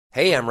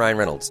Hey, I'm Ryan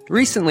Reynolds.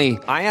 Recently,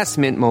 I asked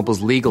Mint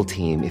Mobile's legal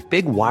team if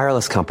big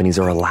wireless companies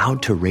are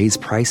allowed to raise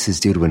prices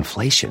due to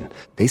inflation.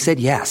 They said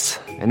yes.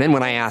 And then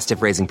when I asked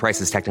if raising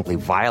prices technically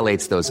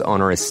violates those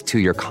onerous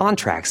two-year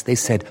contracts, they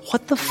said,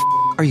 "What the f***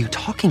 are you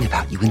talking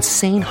about, you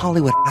insane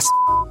Hollywood ass?"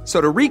 So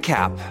to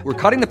recap, we're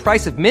cutting the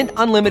price of Mint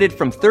Unlimited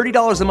from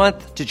 $30 a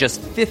month to just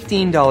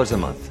 $15 a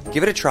month.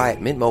 Give it a try at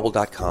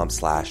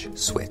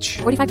mintmobile.com/switch.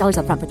 $45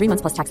 up front for 3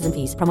 months plus taxes and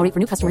fees. Promo rate for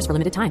new customers for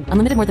limited time.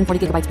 Unlimited more than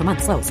 40 gigabytes per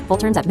month. Slows full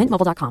terms at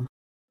mintmobile.com.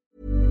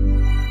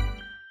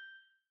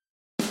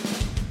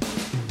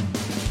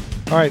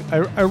 All right,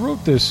 I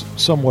wrote this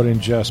somewhat in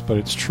jest, but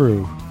it's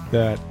true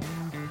that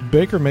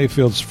Baker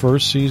Mayfield's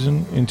first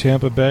season in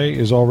Tampa Bay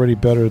is already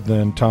better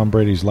than Tom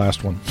Brady's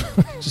last one.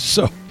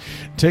 So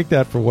take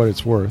that for what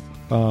it's worth.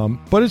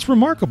 But it's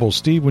remarkable,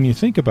 Steve, when you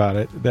think about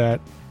it, that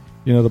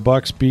the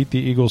Bucs beat the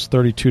Eagles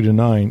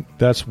 32-9.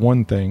 That's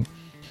one thing.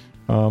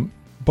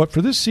 But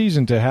for this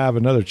season to have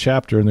another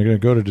chapter, and they're going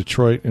to go to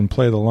Detroit and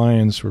play the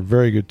Lions, who are a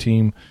very good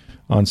team,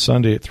 on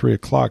Sunday at 3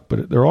 o'clock.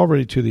 But they're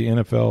already to the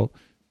NFL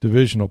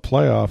divisional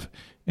playoff.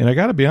 And I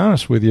got to be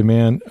honest with you,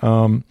 man,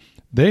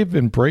 they've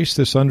embraced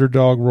this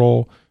underdog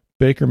role.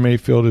 Baker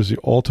Mayfield is the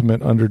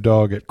ultimate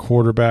underdog at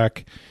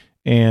quarterback.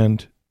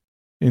 And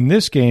in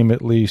this game,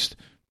 at least,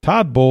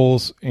 Todd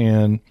Bowles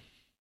and,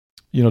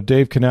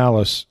 Dave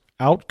Canales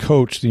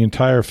outcoached the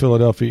entire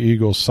Philadelphia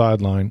Eagles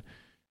sideline.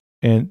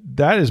 And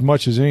that, as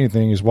much as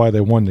anything, is why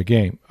they won the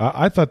game.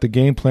 I thought the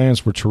game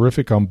plans were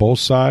terrific on both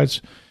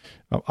sides.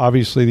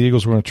 Obviously, the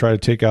Eagles were going to try to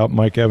take out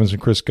Mike Evans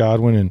and Chris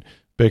Godwin, and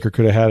Baker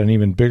could have had an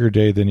even bigger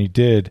day than he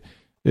did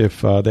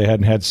if they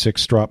hadn't had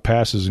 6 drop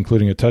passes,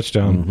 including a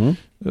touchdown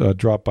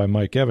dropped by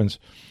Mike Evans.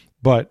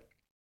 But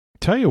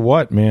tell you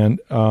what, man,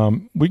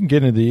 we can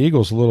get into the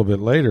Eagles a little bit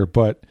later,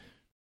 but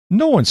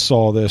no one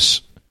saw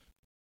this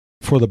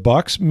for the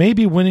Bucs.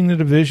 Maybe winning the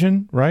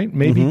division, right?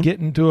 Maybe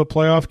getting to a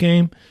playoff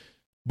game.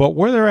 But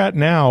where they're at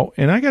now,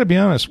 and I got to be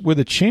honest, with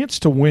a chance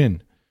to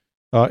win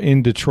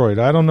in Detroit.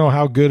 I don't know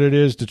how good it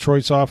is.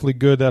 Detroit's awfully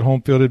good, that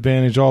home field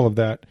advantage, all of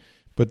that.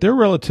 But they're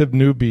relative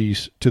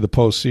newbies to the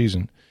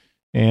postseason.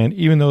 And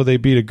even though they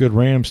beat a good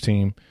Rams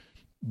team,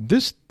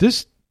 this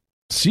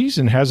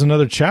season has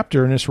another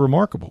chapter, and it's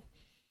remarkable.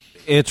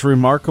 It's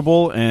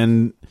remarkable,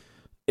 and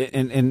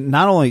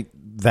not only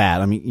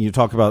that. I mean, you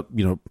talk about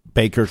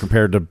Baker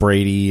compared to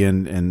Brady,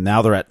 and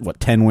now they're at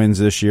 10 wins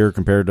this year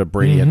compared to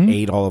Brady at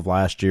 8 all of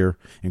last year,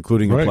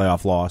 including a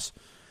playoff loss.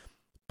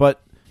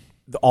 But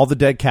all the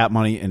dead cap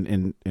money,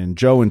 and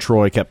Joe and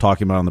Troy kept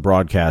talking about on the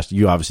broadcast.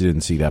 You obviously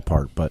didn't see that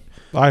part, but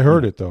I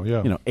heard it though.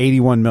 Yeah,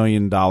 $81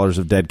 million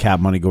of dead cap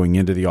money going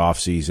into the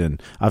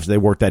offseason. Obviously, they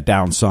worked that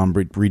down some,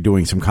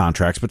 redoing some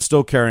contracts, but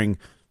still carrying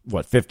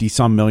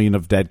 50-some million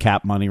of dead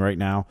cap money right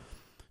now.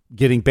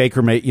 Getting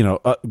Baker,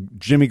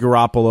 Jimmy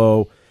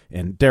Garoppolo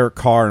and Derek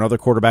Carr and other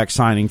quarterbacks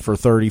signing for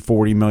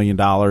 $30-40 million,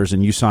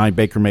 and you sign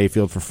Baker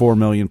Mayfield for $4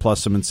 million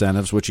plus some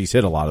incentives, which he's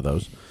hit a lot of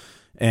those.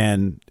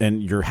 And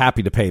you're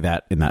happy to pay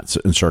that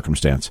in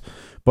circumstance.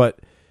 But,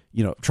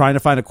 trying to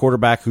find a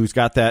quarterback who's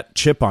got that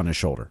chip on his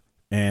shoulder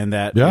and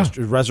that is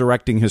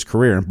resurrecting his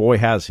career, and boy,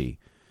 has he.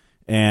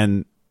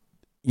 And,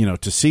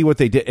 to see what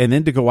they did, and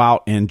then to go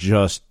out and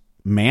just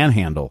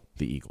manhandle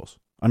the Eagles.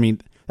 I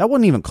mean, that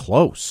wasn't even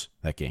close,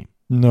 that game.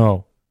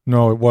 No,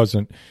 it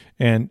wasn't.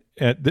 And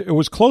it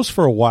was close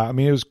for a while. I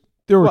mean,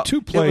 there were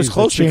 2 plays. It was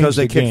close because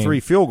they kicked 3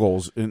 field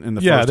goals in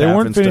the first half. Yeah, they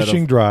weren't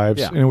finishing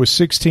drives, and it was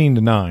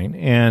 16-9.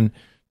 And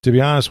to be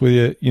honest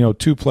with you,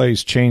 2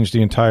 plays changed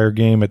the entire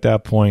game at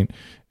that point.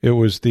 It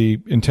was the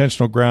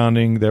intentional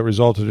grounding that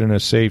resulted in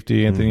a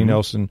safety. Anthony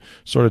Nelson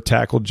sort of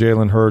tackled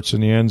Jalen Hurts in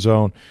the end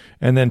zone.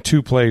 And then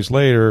 2 plays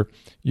later,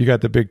 you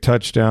got the big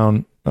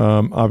touchdown,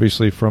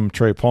 obviously, from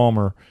Trey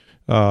Palmer,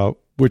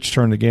 which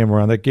turned the game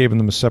around. That gave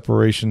them the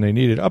separation they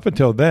needed. Up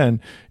until then,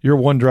 you're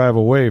 1 drive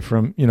away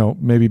from,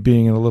 maybe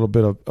being in a little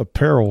bit of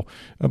peril.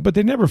 But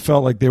they never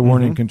felt like they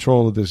weren't in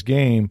control of this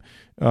game.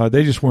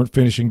 They just weren't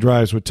finishing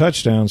drives with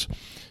touchdowns.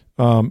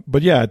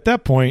 But, yeah, at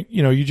that point,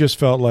 you just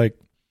felt like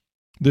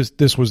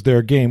this was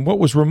their game. What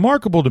was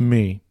remarkable to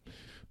me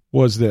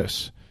was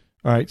this.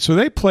 All right, so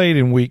they played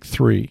in week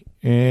 3,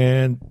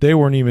 and they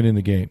weren't even in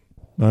the game.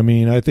 I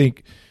mean, I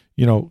think,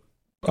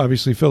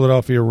 obviously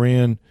Philadelphia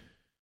ran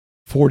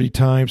 40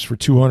 times for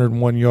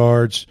 201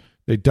 yards.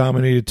 They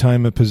dominated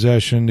time of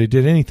possession. They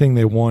did anything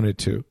they wanted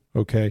to,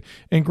 okay?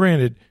 And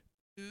granted,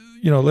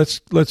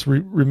 let's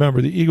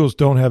remember the Eagles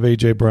don't have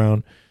A.J.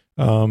 Brown.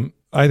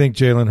 I think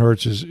Jalen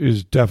Hurts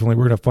is definitely,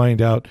 we're going to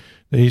find out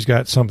that he's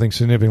got something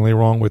significantly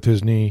wrong with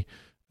his knee,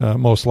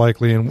 most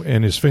likely,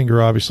 and his finger.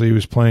 Obviously, he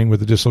was playing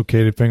with a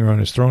dislocated finger on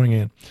his throwing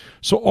hand.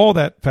 So all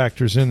that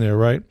factors in there,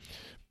 right?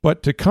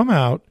 But to come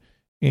out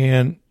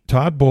and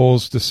Todd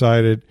Bowles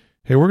decided,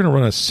 hey, we're going to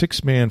run a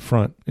 6-man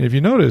front. And if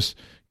you notice,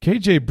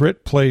 K.J.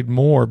 Britt played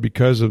more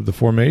because of the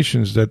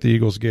formations that the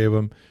Eagles gave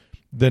him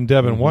than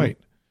Devin White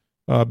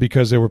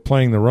because they were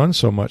playing the run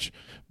so much.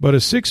 But a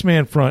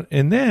 6-man front,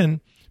 and then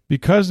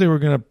because they were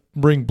going to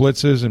bring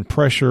blitzes and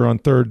pressure on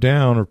third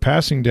down or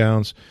passing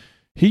downs,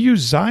 he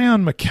used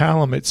Zion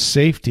McCallum at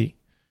safety,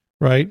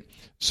 right?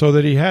 so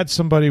that he had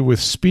somebody with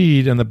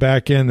speed on the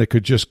back end that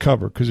could just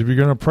cover. Because if you're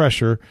going to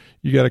pressure,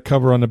 you got to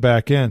cover on the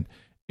back end.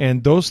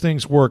 And those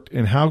things worked.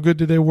 And how good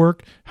did they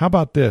work? How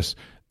about this?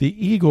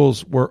 The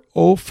Eagles were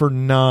 0 for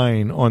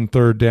 9 on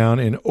third down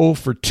and 0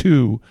 for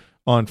 2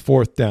 on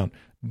fourth down.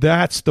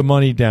 That's the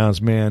money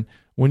downs, man.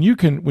 When you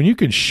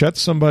can shut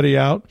somebody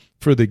out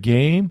for the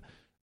game,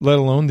 let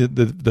alone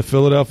the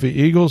Philadelphia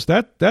Eagles,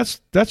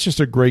 that's just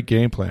a great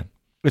game plan.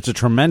 It's a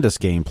tremendous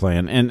game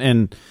plan,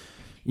 and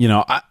you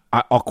know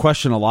I'll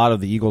question a lot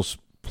of the Eagles'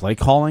 play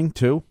calling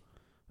too.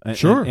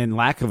 Sure, and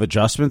lack of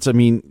adjustments. I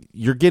mean,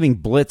 you're getting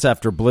blitz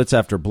after blitz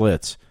after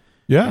blitz.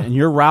 Yeah, and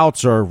your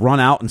routes are run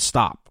out and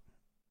stop.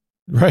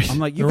 Right, I'm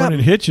like, you're running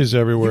hitches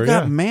everywhere. You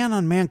got man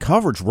on man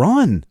coverage.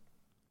 Run.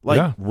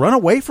 Run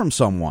away from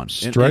someone.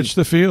 Stretch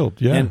the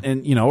field,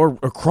 and you know,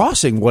 or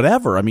crossing,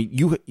 whatever. I mean,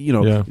 you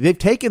know, they've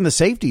taken the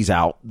safeties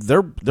out.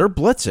 They're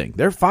blitzing.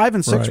 They're 5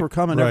 and 6 were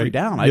coming every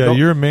down.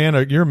 You're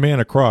a man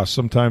across.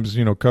 Sometimes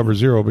cover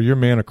zero, but you're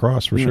man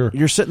across for sure.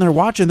 You're sitting there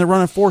watching. They're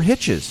running 4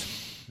 hitches.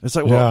 It's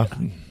like, well,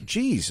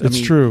 geez,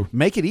 it's true.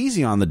 Make it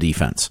easy on the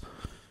defense.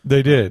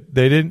 They did.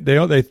 They didn't.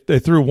 They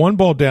threw one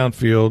ball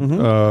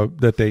downfield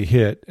that they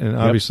hit, and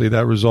obviously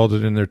that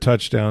resulted in their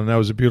touchdown. That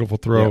was a beautiful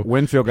throw. Yeah,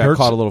 Winfield got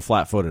caught a little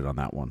flat-footed on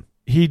that one.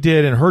 He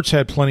did, and Hurts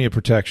had plenty of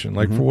protection.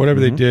 For whatever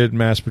they did,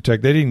 mass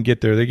protect. They didn't get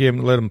there. They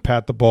let him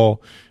pat the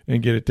ball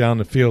and get it down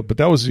the field. But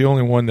that was the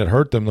only one that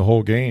hurt them the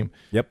whole game.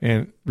 Yep.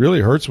 And really,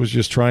 Hurts was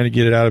just trying to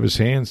get it out of his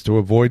hands to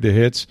avoid the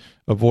hits,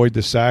 avoid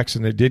the sacks,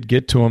 and they did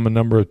get to him a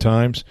number of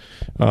times.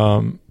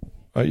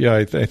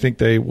 I think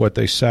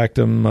they sacked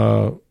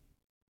him.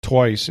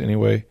 Twice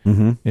anyway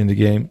in the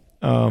game,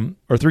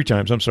 or 3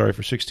 times. I'm sorry,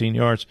 for 16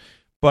 yards.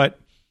 But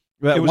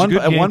it was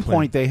at one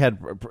point they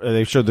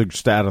showed the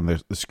stat on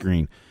the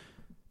screen.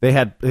 They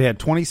had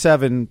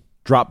 27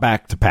 drop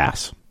back to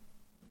pass.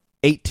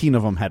 18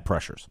 of them had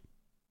pressures.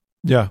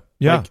 Yeah.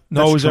 It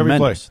was every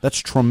play. That's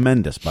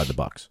tremendous by the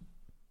Bucs.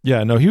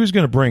 Yeah, no, he was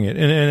going to bring it.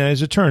 And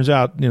as it turns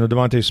out,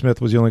 Devontae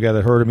Smith was the only guy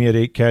that hurt him. He had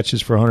 8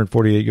 catches for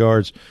 148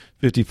 yards.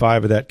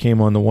 55 of that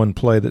came on the one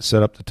play that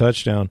set up the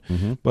touchdown.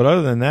 But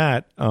other than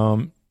that,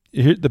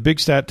 the big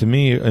stat to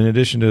me, in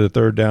addition to the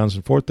third downs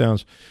and fourth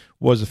downs,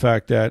 was the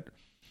fact that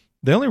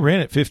they only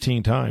ran it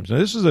 15 times. Now,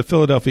 this is a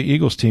Philadelphia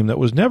Eagles team that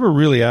was never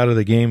really out of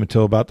the game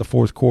until about the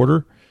fourth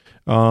quarter.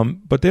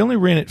 But they only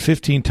ran it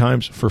 15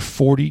 times for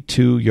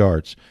 42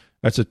 yards.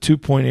 That's a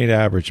 2.8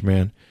 average,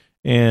 man.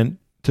 And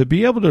to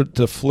be able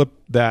to flip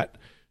that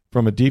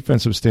from a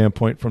defensive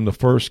standpoint from the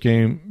first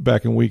game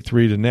back in week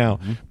 3 to now.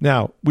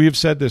 Now, we have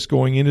said this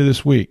going into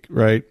this week,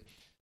 right?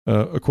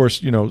 Of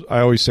course,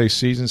 I always say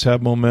seasons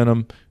have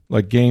momentum,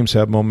 like games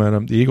have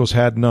momentum. The Eagles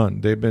had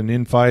none. They've been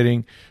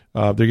infighting.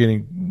 They're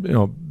getting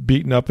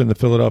beaten up in the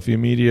Philadelphia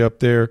media up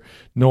there.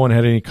 No one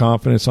had any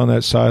confidence on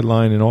that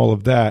sideline and all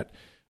of that.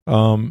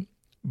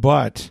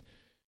 But,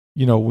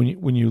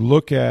 when you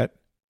look at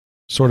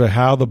sort of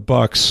how the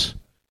Bucs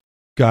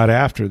got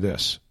after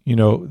this,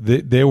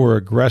 they were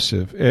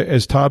aggressive.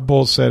 As Todd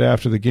Bowles said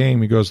after the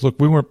game, he goes, look,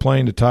 we weren't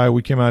playing to tie.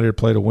 We came out here to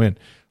play to win.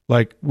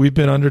 Like, we've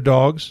been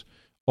underdogs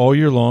all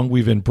year long.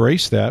 We've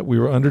embraced that. We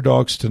were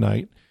underdogs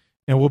tonight,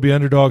 and we'll be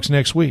underdogs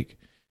next week.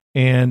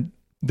 And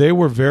they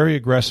were very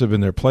aggressive in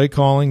their play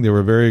calling. They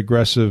were very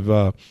aggressive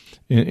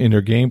in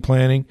their game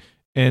planning.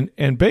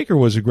 And Baker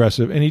was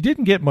aggressive, and he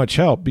didn't get much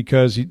help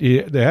because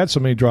they had so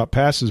many drop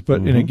passes.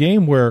 But in a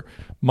game where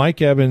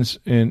Mike Evans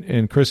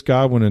and Chris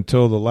Godwin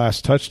until the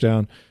last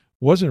touchdown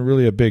wasn't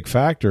really a big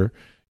factor,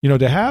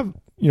 to have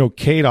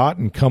Cade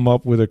Otton come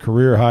up with a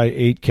career high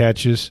 8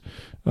 catches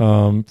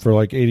for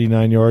like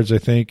 89 yards, I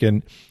think,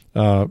 and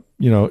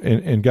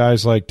and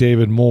guys like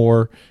David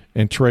Moore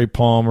and Trey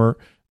Palmer,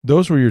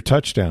 those were your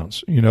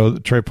touchdowns.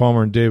 Trey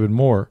Palmer and David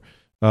Moore.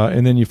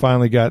 And then you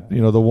finally got,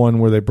 the one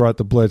where they brought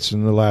the blitz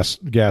in the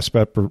last gasp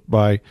effort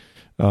by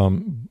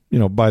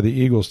the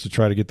Eagles to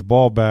try to get the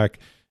ball back,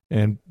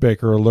 and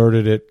Baker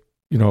alerted it,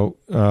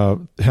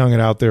 hung it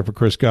out there for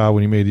Chris Godwin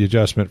when he made the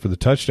adjustment for the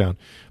touchdown.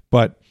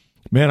 But,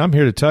 man, I'm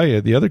here to tell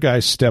you, the other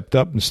guys stepped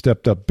up and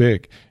stepped up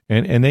big,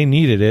 and they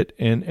needed it.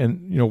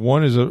 And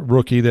one is a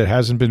rookie that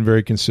hasn't been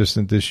very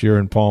consistent this year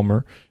in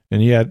Palmer,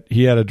 and he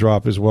had a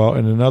drop as well.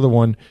 And another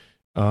one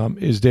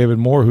is David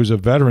Moore, who's a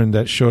veteran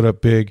that showed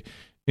up big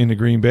in the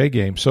Green Bay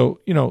game. So,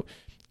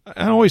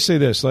 I always say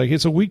this, like,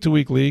 it's a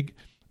week-to-week league,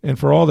 and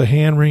for all the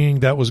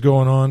hand-wringing that was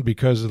going on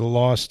because of the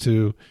loss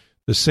to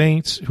the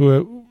Saints,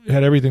 who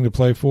had everything to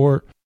play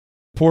for,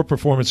 poor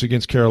performance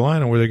against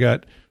Carolina where they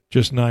got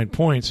just 9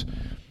 points,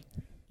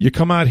 you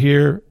come out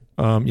here,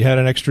 you had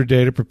an extra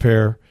day to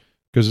prepare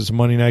because it's a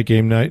Monday night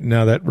game night.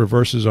 Now that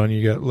reverses on you,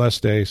 you got less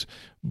days.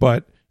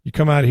 But you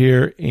come out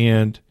here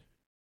and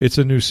it's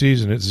a new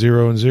season. It's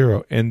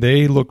 0-0. And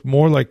they look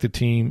more like the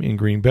team in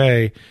Green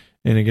Bay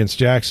and against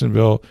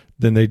Jacksonville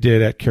than they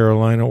did at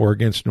Carolina or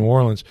against New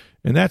Orleans.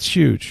 And that's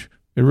huge.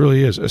 It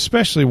really is,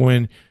 especially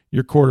when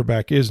your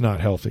quarterback is not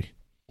healthy.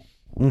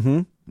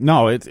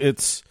 No,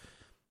 it's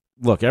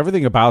look,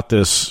 everything about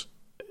this,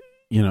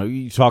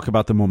 you talk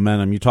about the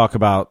momentum, you talk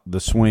about the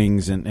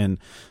swings, and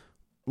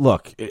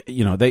look,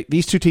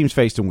 these two teams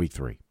faced in week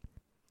 3,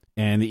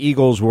 and the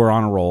Eagles were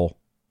on a roll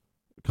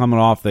coming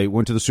off. They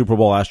went to the Super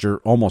Bowl last year,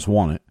 almost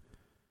won it.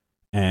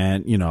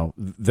 And,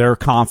 they're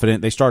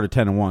confident. They started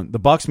 10-1. The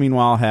Bucs,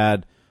 meanwhile,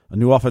 had a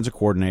new offensive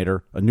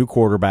coordinator, a new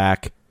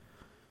quarterback,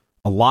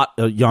 a lot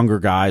of younger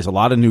guys, a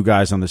lot of new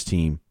guys on this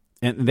team,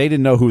 and they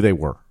didn't know who they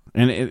were.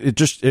 And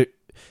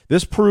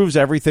this proves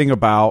everything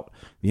about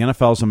the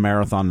NFL is a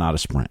marathon, not a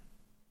sprint.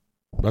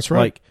 That's right.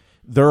 Like,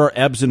 there are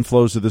ebbs and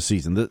flows of the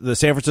season. The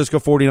San Francisco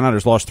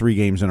 49ers lost 3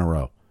 games in a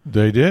row.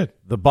 They did.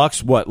 The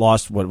Bucs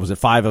lost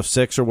 5 of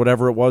 6 or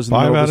whatever it was in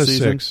 5 the middle out of the of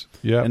season. 6.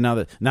 Yeah. And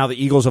now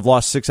the Eagles have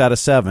lost 6 out of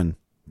 7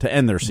 to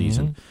end their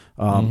season.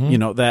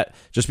 That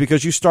just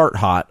because you start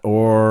hot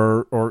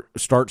or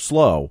start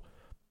slow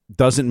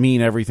doesn't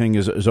mean everything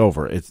is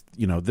over. It's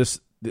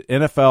the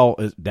NFL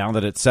is down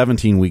that it's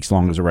 17 weeks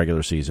long as a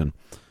regular season.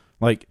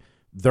 Like,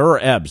 there are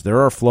ebbs, there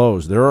are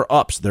flows, there are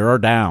ups, there are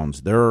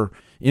downs, there are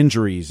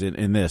injuries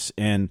in this,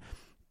 and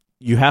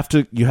you have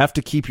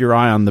to keep your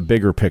eye on the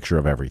bigger picture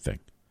of everything.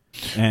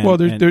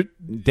 And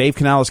Dave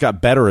Canales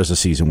got better as the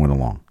season went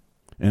along,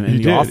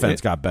 and the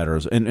offense got better,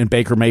 and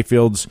Baker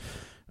Mayfield's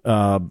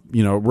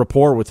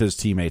rapport with his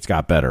teammates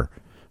got better.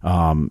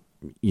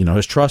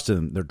 His trust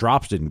in their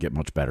drops didn't get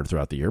much better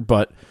throughout the year,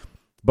 but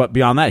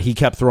beyond that, he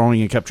kept throwing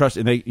and kept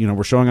trusting. And they,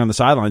 were showing on the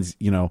sidelines.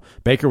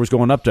 Baker was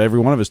going up to every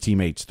one of his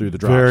teammates through the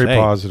drops. Very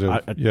positive.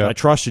 I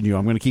trust in you.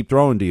 I'm going to keep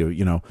throwing to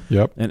you.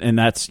 Yep. And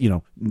that's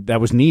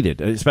that was needed,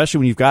 especially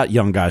when you've got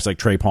young guys like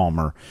Trey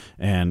Palmer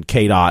and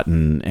K-Dot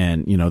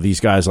and these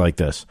guys like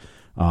this.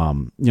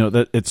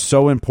 That it's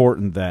so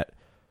important that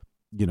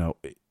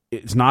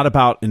it's not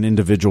about an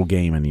individual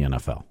game in the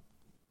NFL.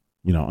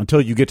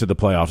 Until you get to the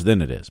playoffs,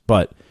 then it is.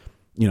 But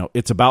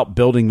it's about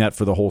building that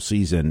for the whole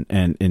season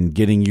and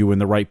getting you in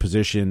the right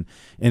position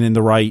and in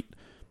the right,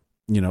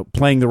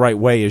 playing the right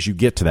way as you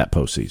get to that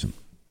postseason.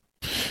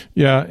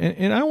 Yeah,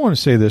 and I want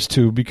to say this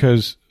too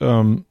because,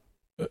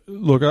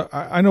 look,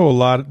 I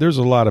know there's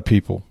a lot of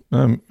people.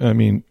 I'm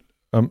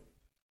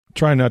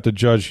trying not to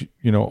judge,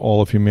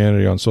 all of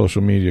humanity on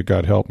social media.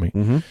 God help me.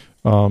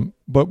 Mm-hmm.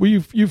 But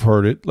you've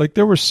heard it. Like,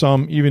 there were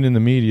some even in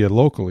the media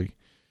locally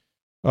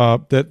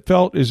that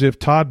felt as if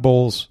Todd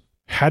Bowles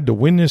had to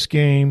win this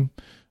game,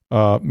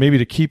 maybe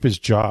to keep his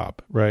job,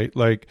 right?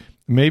 Like,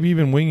 maybe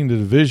even winning the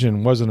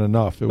division wasn't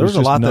enough. There was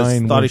a lot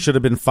that thought he should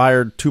have been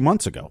fired 2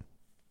 months ago.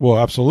 Well,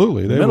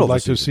 absolutely. They would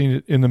like to have seen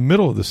it in the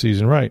middle of the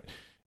season, right?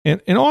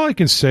 And all I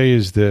can say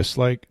is this: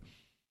 like,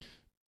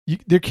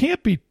 there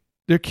can't be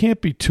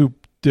two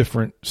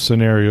different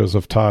scenarios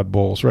of Todd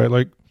Bowles, right?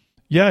 Like,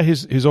 yeah,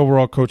 his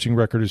overall coaching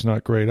record is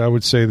not great. I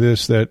would say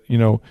this, that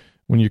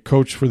when you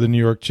coach for the New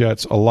York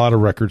Jets, a lot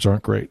of records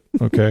aren't great.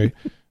 Okay.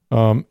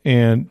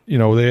 And they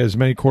had as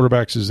many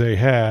quarterbacks as they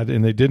had,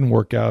 and they didn't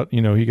work out.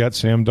 He got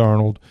Sam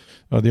Darnold.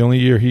 The only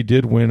year he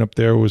did win up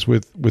there was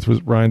with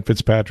Ryan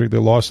Fitzpatrick. They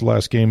lost the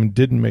last game and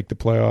didn't make the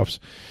playoffs.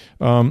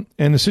 And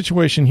the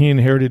situation he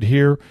inherited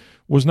here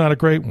was not a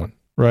great one,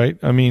 right?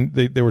 I mean,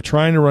 they were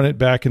trying to run it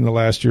back in the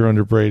last year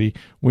under Brady.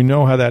 We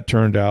know how that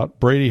turned out.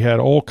 Brady had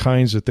all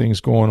kinds of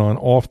things going on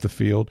off the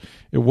field.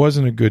 It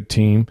wasn't a good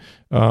team.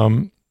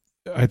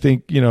 I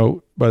think,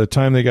 by the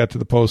time they got to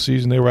the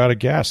postseason, they were out of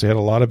gas. They had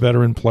a lot of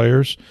veteran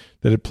players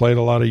that had played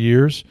a lot of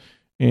years,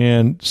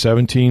 and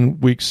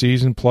 17-week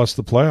season plus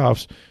the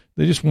playoffs,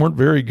 they just weren't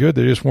very good.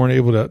 They just weren't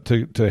able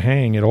to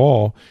hang at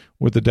all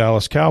with the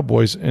Dallas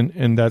Cowboys,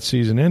 and that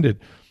season ended.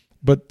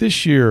 But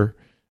this year,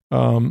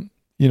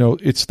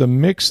 it's the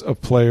mix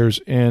of players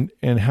and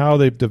how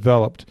they've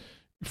developed.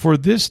 For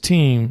this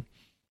team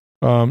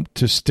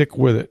to stick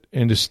with it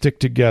and to stick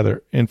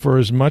together, and for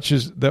as much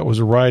as that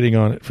was riding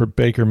on it for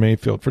Baker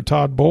Mayfield, for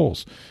Todd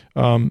Bowles,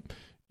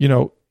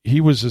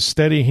 he was a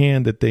steady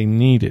hand that they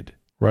needed,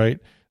 right?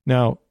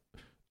 Now,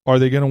 are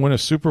they going to win a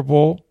Super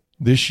Bowl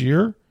this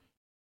year?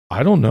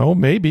 I don't know.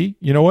 Maybe.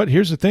 You know what?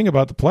 Here's the thing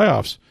about the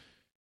playoffs.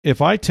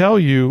 If I tell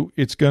you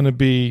it's going to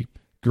be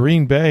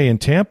Green Bay and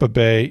Tampa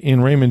Bay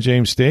in Raymond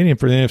James Stadium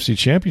for the NFC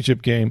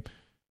Championship game,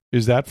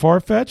 is that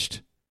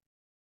far-fetched?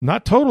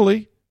 Not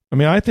totally. I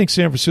mean, I think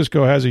San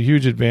Francisco has a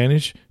huge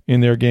advantage in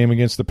their game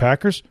against the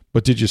Packers,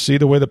 but did you see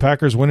the way the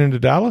Packers went into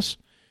Dallas?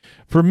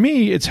 For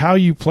me, it's how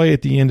you play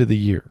at the end of the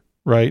year,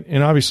 right?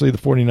 And obviously the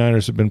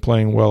 49ers have been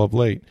playing well of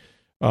late.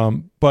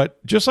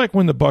 But just like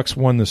when the Bucs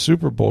won the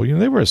Super Bowl,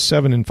 they were a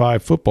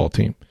 7-5 football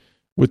team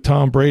with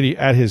Tom Brady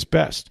at his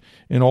best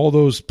and all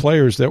those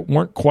players that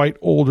weren't quite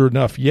old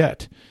enough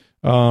yet.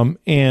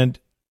 And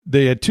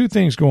they had two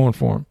things going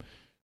for them.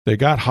 They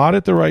got hot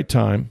at the right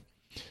time,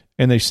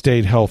 and they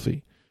stayed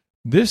healthy.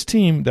 This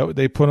team that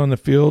they put on the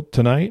field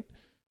tonight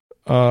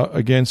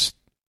against,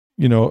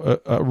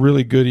 a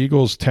really good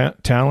Eagles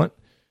talent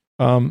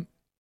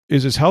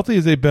is as healthy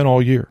as they've been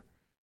all year.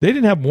 They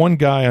didn't have one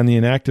guy on the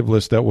inactive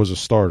list that was a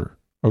starter,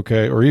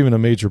 okay, or even a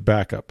major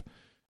backup.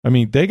 I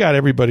mean, they got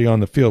everybody on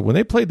the field. When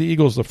they played the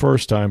Eagles the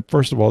first time,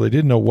 first of all, they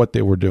didn't know what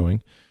they were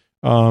doing.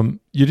 You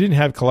didn't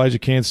have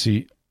Kalijah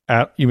Kancey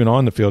even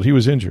on the field. He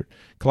was injured.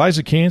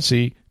 Kalijah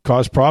Kancey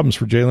caused problems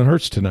for Jalen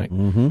Hurts tonight.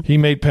 He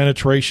made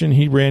penetration.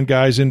 He ran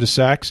guys into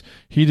sacks.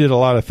 He did a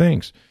lot of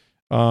things.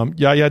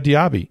 Yaya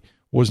Diaby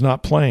was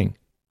not playing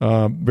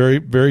very,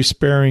 very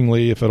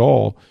sparingly, if at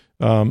all,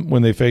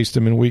 when they faced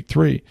him in week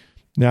 3.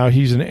 Now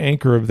he's an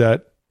anchor of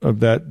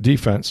that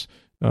defense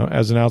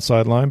as an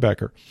outside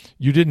linebacker.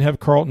 You didn't have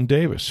Carlton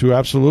Davis, who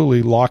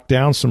absolutely locked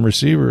down some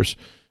receivers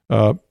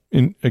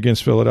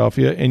against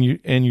Philadelphia,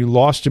 and you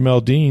lost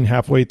Jamel Dean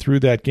halfway through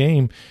that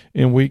game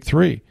in week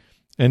 3.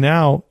 And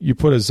now you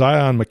put a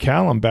Zion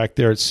McCallum back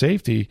there at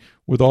safety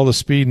with all the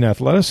speed and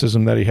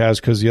athleticism that he has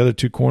because the other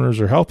 2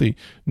 corners are healthy.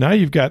 Now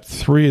you've got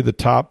 3 of the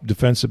top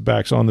defensive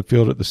backs on the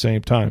field at the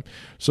same time.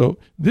 So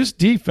this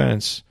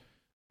defense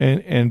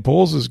and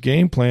Bowles'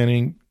 game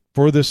planning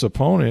for this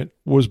opponent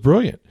was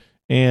brilliant.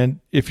 And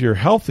if you're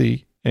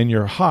healthy and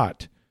you're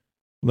hot,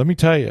 let me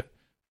tell you,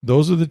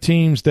 those are the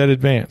teams that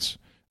advance.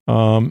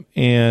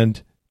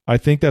 And I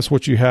think that's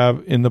what you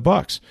have in the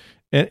Bucs.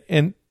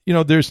 And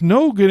there's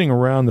no getting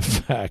around the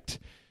fact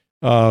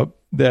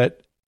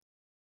that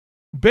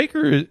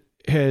Baker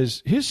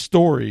has his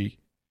story,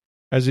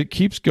 as it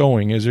keeps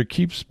going, as there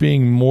keeps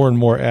being more and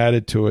more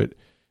added to it,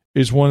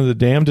 is one of the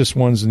damnedest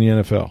ones in the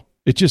NFL.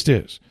 It just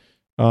is.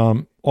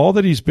 All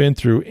that he's been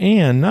through,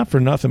 and not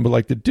for nothing, but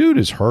like the dude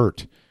is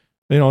hurt.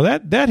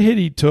 That hit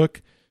he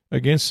took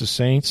against the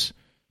Saints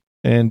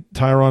and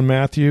Tyrann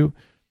Mathieu,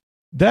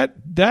 that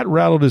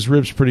rattled his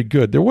ribs pretty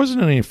good. There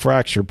wasn't any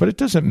fracture, but it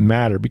doesn't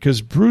matter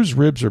because bruised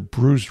ribs are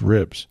bruised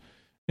ribs.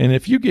 And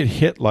if you get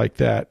hit like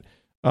that,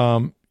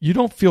 you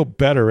don't feel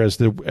better as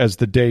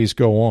the days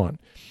go on.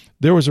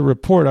 There was a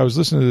report, I was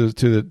listening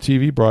to the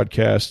TV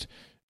broadcast,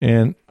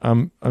 and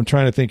I'm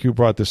trying to think who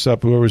brought this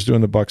up, whoever was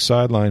doing the Bucs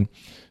sideline.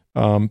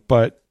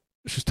 But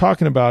she's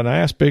talking about, and I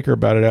asked Baker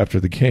about it after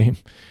the game,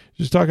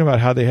 she's talking about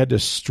how they had to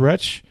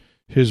stretch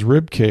his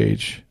rib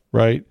cage,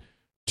 right,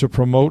 to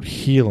promote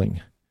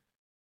healing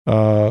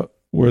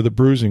where the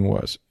bruising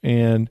was.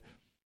 And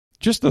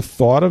just the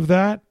thought of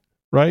that,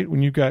 right,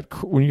 when you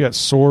got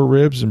sore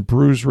ribs and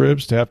bruised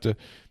ribs to have to,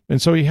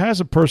 and so he has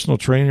a personal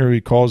trainer who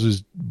he calls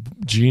his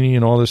genie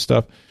and all this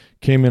stuff,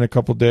 came in a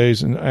couple of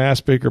days, and I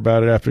asked Baker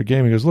about it after the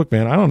game. He goes, "Look,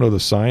 man, I don't know the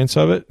science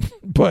of it,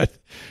 but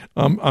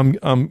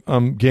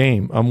I'm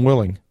game. I'm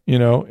willing,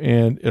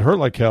 and it hurt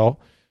like hell,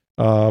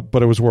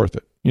 but it was worth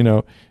it,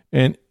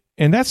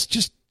 and that's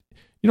just,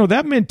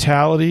 that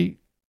mentality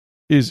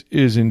is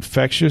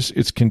infectious.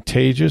 It's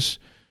contagious.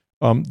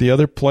 The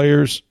other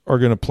players are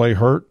going to play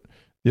hurt.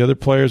 The other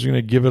players are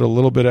going to give it a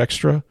little bit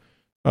extra,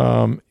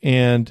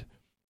 and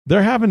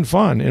they're having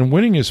fun, and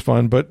winning is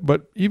fun.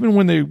 But even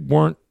when they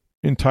weren't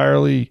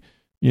entirely,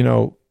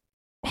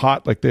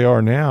 hot like they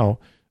are now,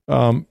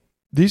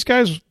 these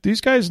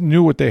guys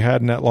knew what they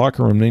had in that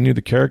locker room. They knew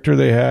the character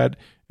they had,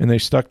 and they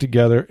stuck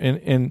together.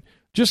 And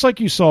just like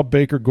you saw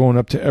Baker going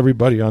up to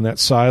everybody on that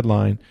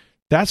sideline,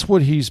 that's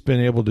what he's been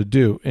able to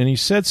do. And he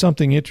said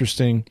something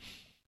interesting.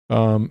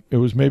 It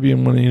was maybe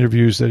in one of the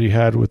interviews that he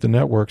had with the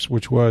networks,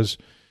 which was,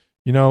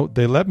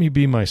 they let me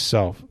be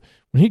myself.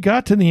 When he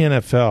got to the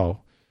NFL,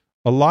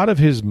 a lot of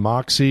his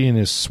moxie and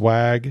his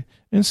swag,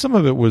 and some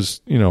of it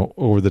was,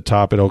 over the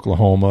top at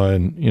Oklahoma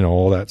and,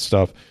 all that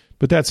stuff,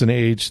 but that's an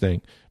age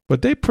thing.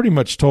 But they pretty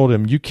much told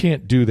him, you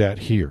can't do that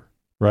here,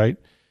 right?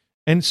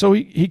 And so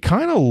he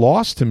kind of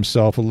lost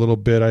himself a little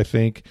bit, I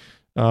think.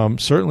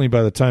 Certainly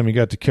by the time he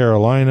got to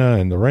Carolina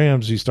and the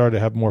Rams, he started to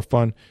have more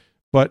fun.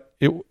 But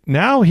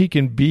now he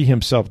can be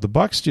himself. The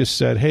Bucs just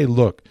said, hey,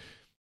 look,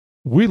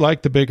 we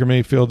like the Baker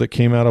Mayfield that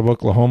came out of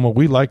Oklahoma.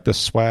 We like the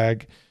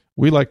swag.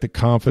 We like the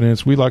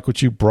confidence. We like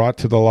what you brought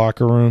to the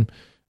locker room.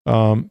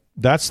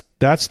 That's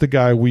the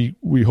guy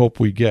we hope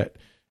we get.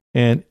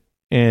 And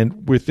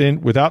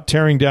without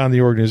tearing down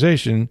the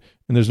organization,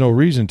 and there's no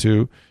reason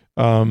to,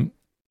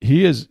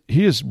 he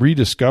has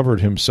rediscovered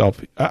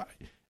himself.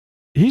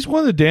 He's one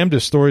of the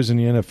damnedest stories in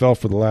the NFL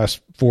for the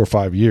last 4 or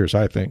 5 years,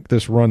 I think,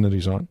 this run that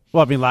he's on.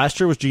 Well, last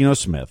year was Geno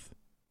Smith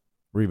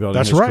rebuilding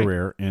his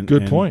career in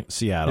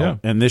Seattle. Yeah.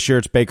 And this year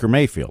it's Baker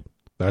Mayfield.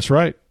 That's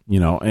right.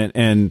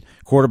 And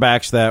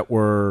quarterbacks that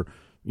were,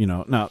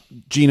 now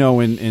Geno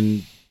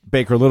and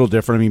Baker a little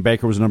different.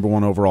 Baker was the number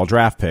 1 overall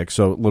draft pick,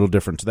 so a little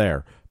difference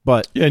there.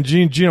 But yeah, and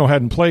Geno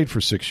hadn't played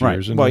for 6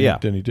 years, and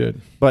then he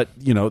did. But,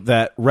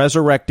 that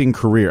resurrecting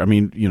career,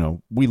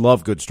 we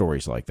love good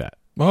stories like that.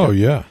 Oh,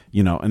 yeah.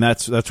 And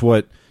that's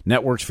what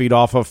networks feed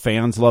off of.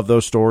 Fans love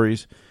those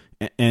stories.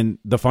 And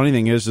the funny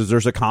thing is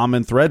there's a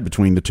common thread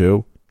between the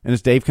two, and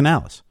it's Dave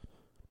Canales.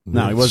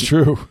 Now, he wasn't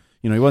true.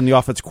 He wasn't the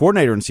offensive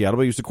coordinator in Seattle,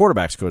 but he was the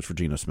quarterbacks coach for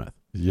Geno Smith.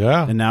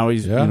 Yeah. And now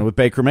he's with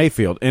Baker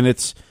Mayfield. And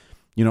it's,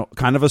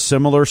 kind of a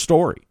similar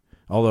story.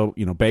 Although,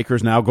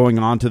 Baker's now going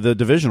on to the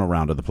divisional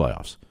round of the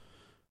playoffs.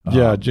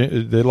 Yeah,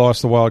 they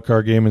lost the wild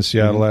card game in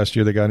Seattle last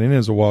year. They got in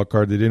as a wild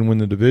card. They didn't win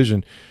the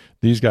division.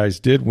 These guys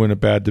did win a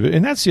bad division.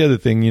 And that's the other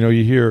thing.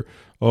 You hear,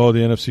 the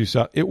NFC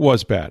South. It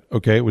was bad.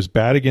 Okay, it was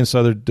bad against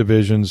other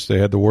divisions. They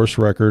had the worst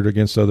record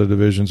against other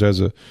divisions as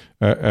a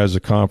NFC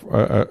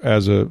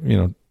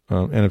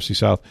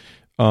South.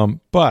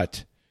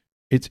 But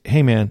it's,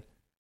 hey man,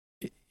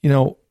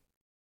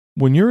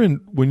 when you're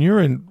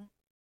in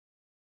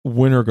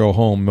win or go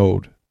home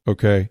mode,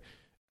 okay?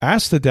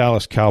 Ask the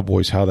Dallas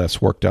Cowboys how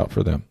that's worked out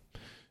for them.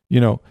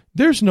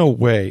 There's no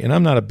way, and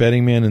I'm not a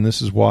betting man, and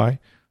this is why.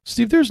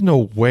 Steve, there's no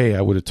way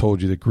I would have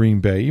told you that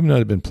Green Bay, even though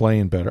they've been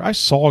playing better, I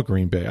saw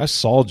Green Bay. I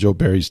saw Joe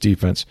Barry's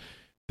defense.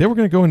 They were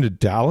going to go into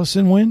Dallas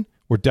and win,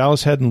 where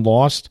Dallas hadn't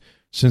lost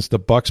since the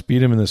Bucs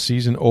beat him in the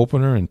season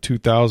opener in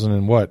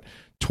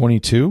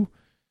 2022.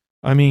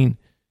 I mean,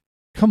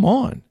 come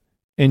on.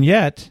 And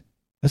yet,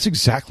 that's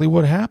exactly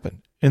what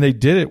happened. And they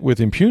did it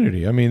with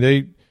impunity. I mean,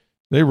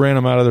 they ran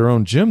them out of their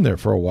own gym there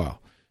for a while.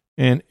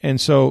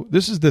 And so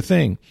this is the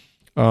thing.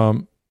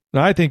 Now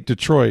I think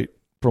Detroit,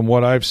 from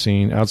what I've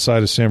seen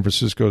outside of San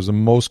Francisco, is the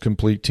most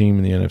complete team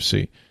in the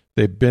NFC.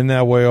 They've been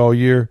that way all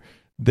year.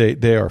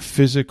 They are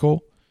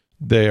physical.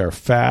 They are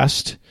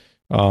fast.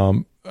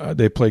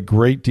 They play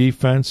great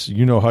defense.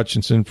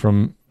 Hutchinson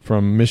from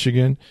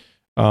Michigan.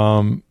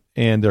 And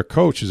their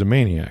coach is a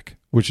maniac,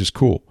 which is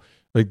cool.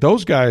 Like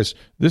those guys,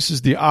 this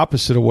is the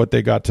opposite of what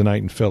they got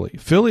tonight in Philly.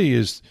 Philly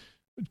is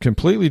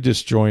completely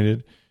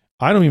disjointed.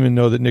 I don't even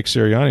know that Nick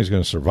Sirianni is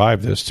going to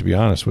survive this, to be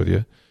honest with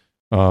you,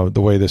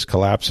 the way this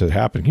collapse had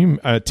happened.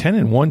 A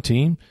 10-1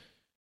 team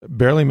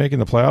barely making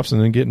the playoffs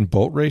and then getting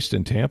boat raced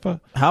in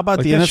Tampa. How about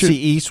the NFC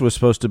East was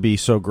supposed to be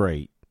so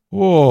great?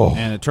 Whoa.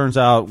 And it turns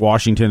out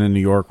Washington and New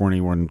York weren't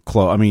even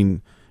close. I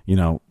mean,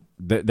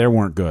 they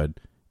weren't good.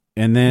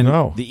 And then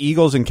the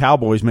Eagles and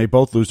Cowboys may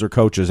both lose their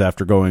coaches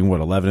after going,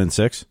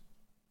 11-6?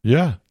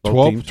 Yeah,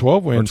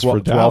 12 wins for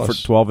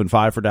Dallas.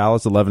 12-5 for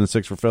Dallas,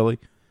 11-6 for Philly.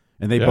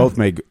 And they both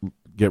may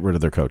get rid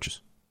of their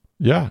coaches.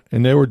 Yeah,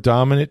 and they were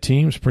dominant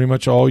teams pretty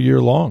much all year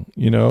long,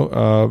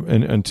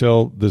 and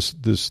until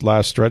this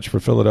last stretch for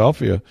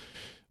Philadelphia.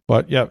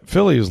 But yeah,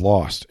 Philly is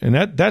lost. And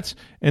that's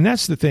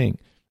the thing.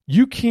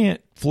 You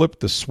can't flip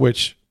the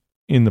switch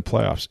in the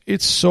playoffs.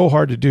 It's so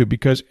hard to do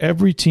because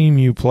every team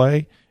you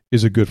play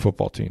is a good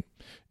football team.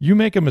 You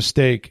make a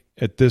mistake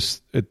at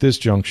this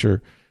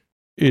juncture,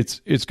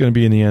 it's going to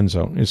be in the end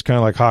zone. It's kind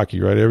of like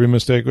hockey, right? Every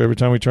mistake, every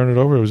time we turn it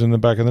over, it was in the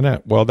back of the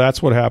net. Well,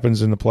 that's what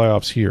happens in the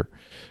playoffs here.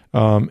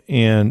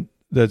 And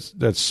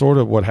that's sort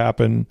of what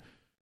happened,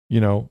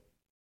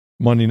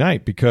 Monday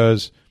night,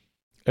 because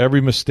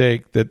every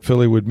mistake that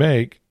Philly would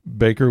make,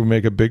 Baker would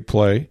make a big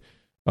play.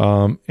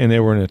 And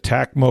they were in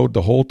attack mode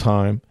the whole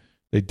time.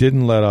 They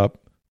didn't let up.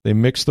 They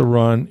mixed the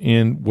run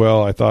in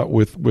well, I thought,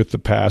 with the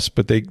pass,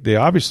 but they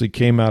obviously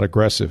came out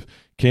aggressive,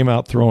 came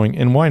out throwing.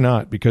 And why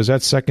not? Because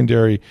that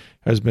secondary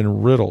has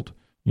been riddled,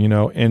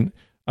 And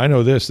I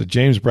know this, that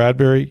James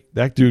Bradbury,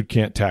 that dude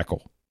can't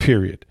tackle,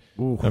 period.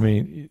 Ooh. I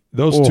mean,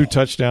 those two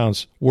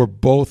touchdowns were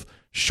both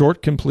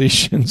short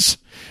completions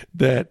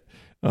that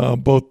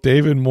both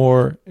David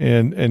Moore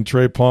and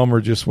Trey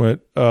Palmer just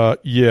went,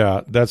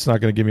 that's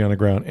not going to get me on the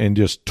ground, and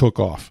just took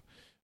off.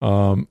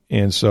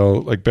 And so,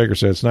 like Baker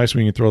said, it's nice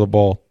when you can throw the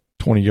ball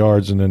 20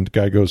 yards and then the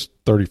guy goes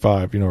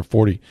 35, or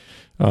 40,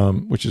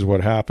 which is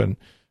what happened.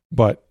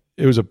 But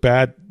it was a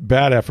bad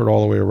effort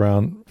all the way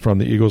around from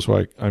the Eagles,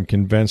 who I'm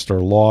convinced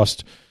are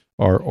lost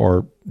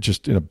or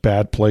just in a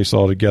bad place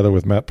altogether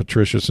with Matt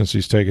Patricia since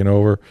he's taken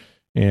over.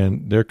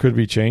 And there could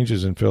be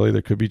changes in Philly.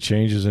 There could be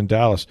changes in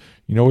Dallas.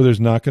 You know where there's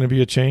not going to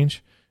be a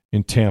change?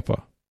 In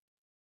Tampa.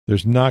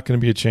 There's not going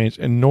to be a change,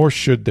 and nor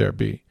should there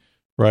be,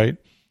 right?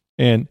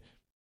 And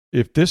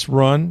if this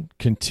run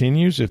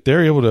continues, if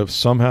they're able to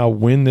somehow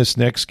win this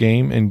next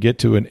game and get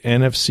to an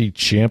NFC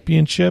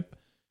championship,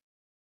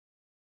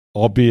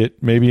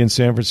 albeit maybe in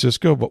San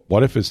Francisco, but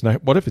what if it's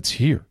not? What if it's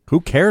here?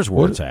 Who cares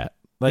where it's at?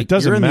 Like, it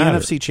doesn't you're in matter.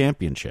 The NFC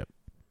championship.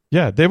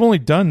 Yeah, they've only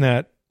done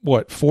that,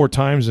 4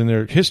 times in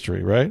their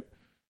history, right?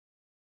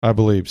 I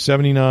believe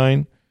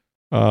 79.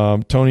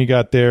 Tony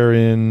got there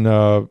in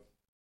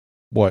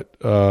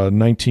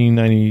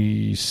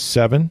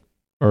 1997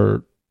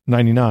 or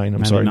 99.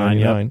 I'm sorry,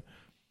 99. Yep.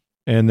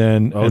 And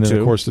then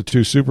of course the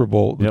two Super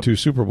Bowl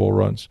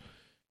runs.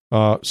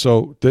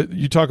 So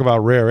you talk about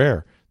rare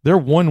air. They're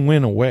one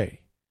win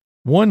away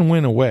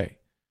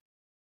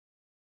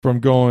from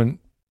going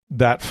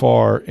that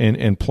far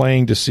and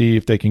playing to see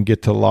if they can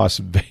get to Las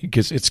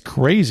Vegas. It's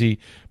crazy,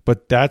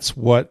 but that's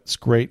what's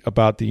great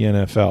about the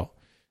NFL.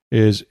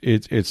 Is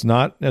it's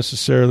not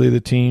necessarily the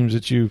teams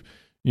that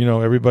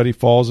everybody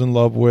falls in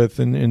love with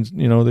and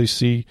they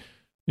see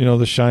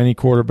the shiny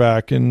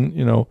quarterback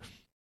and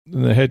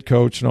the head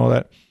coach and all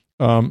that.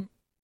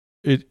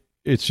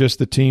 It's just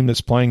the team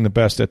that's playing the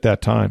best at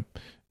that time.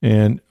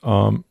 And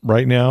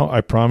right now,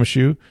 I promise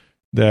you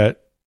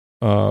that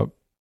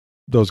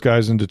those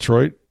guys in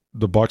Detroit,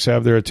 the Bucs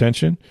have their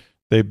attention.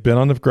 They've been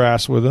on the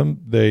grass with them.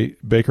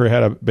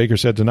 Baker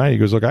said tonight, he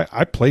goes, look,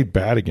 I played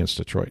bad against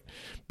Detroit.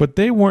 But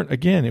they weren't,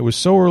 again, it was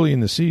so early in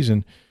the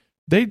season,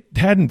 they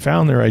hadn't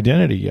found their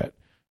identity yet.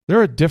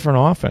 They're a different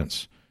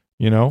offense,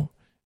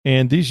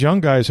 and these young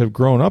guys have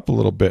grown up a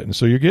little bit. And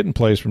so you're getting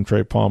plays from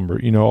Trey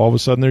Palmer. All of a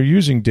sudden they're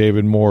using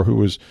David Moore, who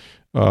was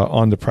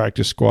on the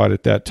practice squad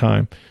at that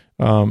time.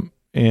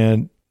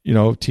 And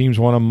teams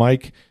want to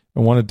Mike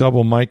and want to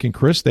double Mike and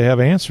Chris, they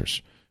have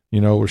answers.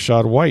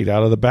 Rashad White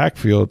out of the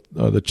backfield,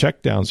 the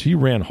checkdowns, he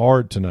ran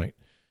hard tonight.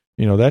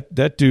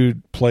 That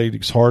dude played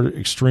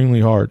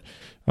extremely hard.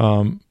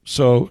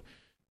 So,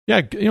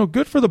 yeah,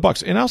 good for the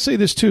Bucs. And I'll say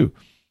this too.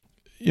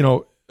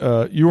 You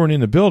weren't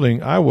in the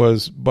building. I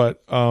was,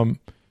 but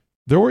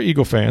there were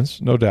Eagle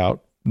fans, no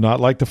doubt.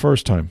 Not like the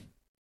first time.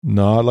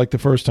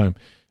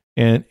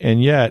 And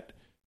yet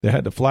they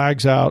had the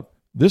flags out.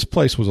 This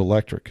place was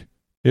electric.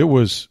 It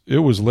was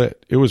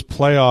lit. It was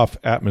playoff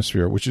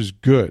atmosphere, which is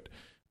good,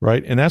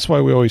 right? And that's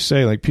why we always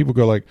say, like, people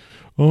go like,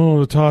 oh,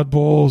 the Todd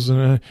Bowles,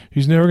 and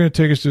he's never going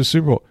to take us to the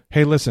Super Bowl.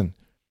 Hey, listen,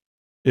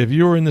 if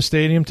you were in the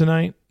stadium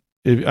tonight,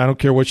 I don't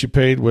care what you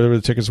paid, whatever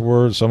the tickets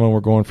were. Some of them were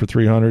going for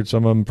 $300,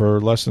 some of them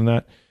for less than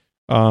that.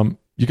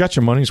 You got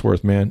your money's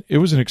worth, man. It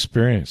was an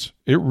experience.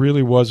 It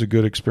really was a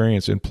good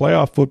experience. And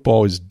playoff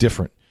football is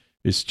different.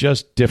 It's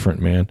just different,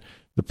 man.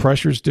 The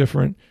pressure's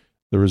different.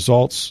 The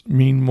results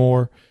mean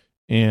more.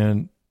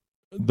 And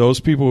those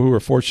people who are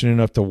fortunate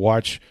enough to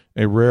watch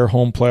a rare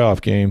home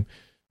playoff game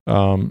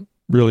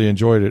really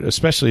enjoyed it,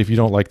 especially if you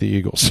don't like the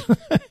Eagles.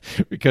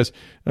 Because,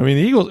 the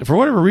Eagles, for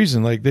whatever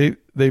reason, like they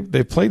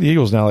played the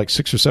Eagles now like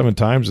 6 or 7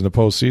 times in the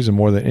postseason,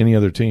 more than any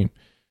other team.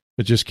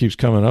 It just keeps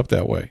coming up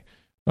that way.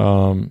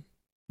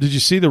 Did you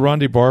see the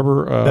Rondé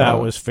Barber? That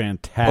was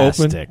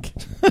fantastic.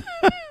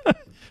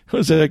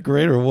 Was that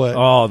great or what?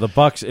 Oh, the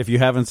Bucs! If you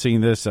haven't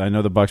seen this, I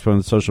know the Bucs put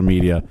on social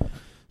media.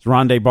 It's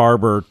Rondé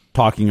Barber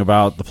talking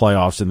about the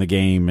playoffs in the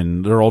game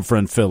and their old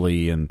friend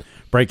Philly and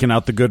breaking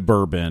out the good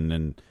bourbon,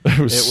 and it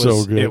was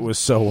so good. It was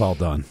so well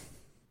done.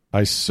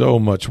 I so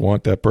much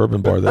want that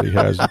bourbon bar that he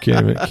has. I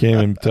can't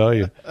even tell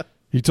you.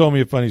 He told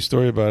me a funny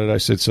story about it. I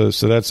said, so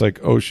that's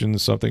like Ocean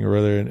something or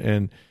other,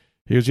 and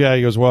he goes, yeah.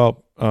 He goes,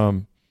 well,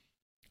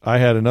 I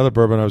had another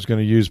bourbon I was going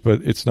to use,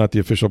 but it's not the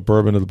official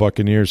bourbon of the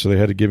Buccaneers, so they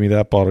had to give me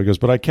that bottle. He goes,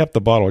 but I kept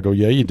the bottle. I go,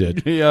 yeah, you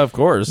did. Yeah, of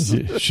course.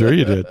 Sure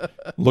you did.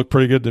 Looked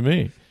pretty good to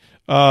me.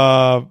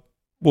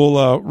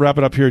 We'll wrap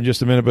it up here in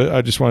just a minute, but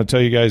I just want to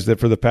tell you guys that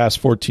for the past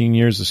 14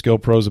 years, the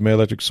skilled pros of May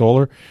Electric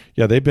Solar,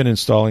 they've been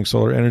installing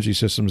solar energy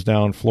systems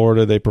now in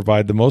Florida. They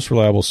provide the most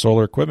reliable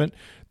solar equipment,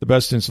 the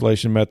best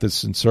installation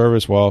methods and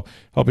service, while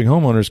helping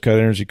homeowners cut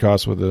energy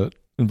costs with an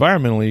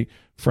environmentally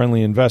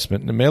friendly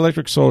investment. And May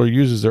Electric Solar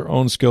uses their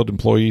own skilled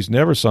employees,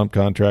 never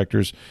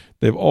subcontractors.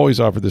 They've always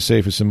offered the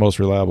safest and most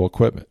reliable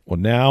equipment. Well,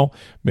 now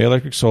May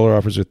Electric Solar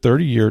offers a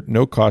 30-year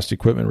no-cost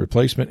equipment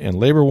replacement and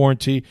labor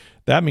warranty.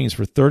 That means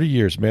for 30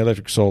 years, May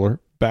Electric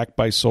Solar, backed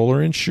by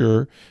Solar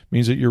Insure,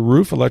 means that your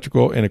roof,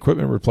 electrical, and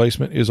equipment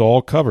replacement is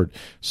all covered.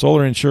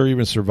 Solar Insure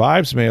even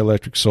survives May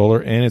Electric Solar,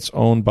 and it's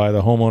owned by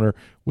the homeowner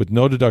with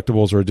no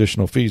deductibles or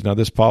additional fees. Now,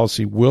 this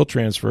policy will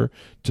transfer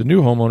to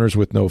new homeowners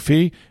with no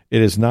fee.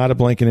 It is not a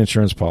blanket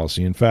insurance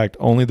policy. In fact,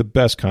 only the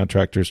best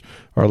contractors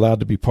are allowed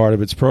to be part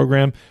of its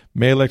program.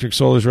 May Electric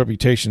Solar's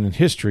reputation and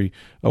history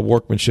of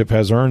workmanship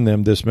has earned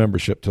them this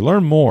membership. To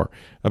learn more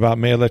about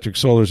May Electric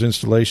Solar's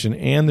installation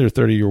and their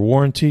 30-year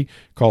warranty,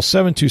 call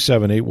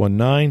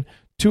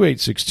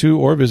 727-819-2862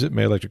 or visit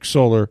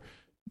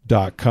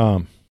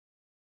mayelectricsolar.com.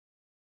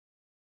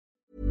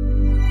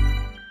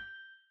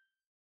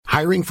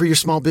 Hiring for your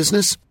small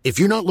business? If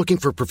you're not looking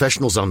for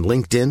professionals on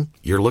LinkedIn,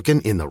 you're looking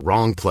in the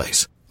wrong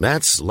place.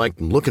 That's like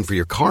looking for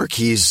your car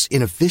keys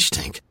in a fish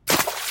tank.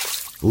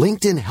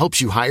 LinkedIn helps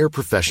you hire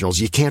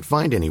professionals you can't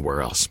find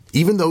anywhere else,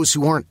 even those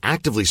who aren't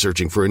actively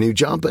searching for a new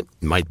job but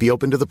might be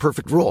open to the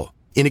perfect role.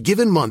 In a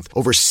given month,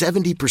 over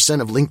 70%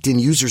 of LinkedIn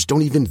users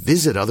don't even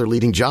visit other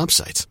leading job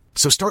sites.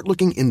 So start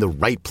looking in the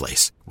right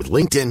place. With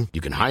LinkedIn, you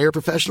can hire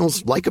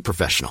professionals like a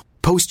professional.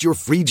 Post your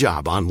free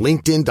job on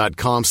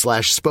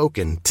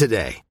linkedin.com/spoken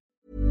today.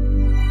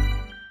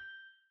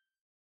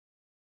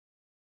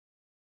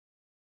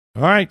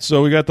 All right,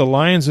 so we got the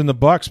Lions and the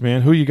Bucs,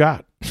 man. Who you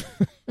got?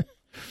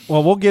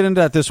 Well, we'll get into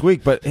that this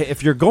week, but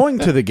if you're going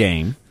to the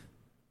game,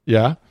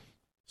 yeah.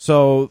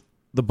 So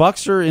the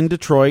Bucs are in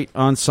Detroit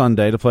on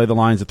Sunday to play the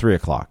Lions at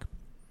 3:00.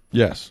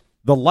 Yes.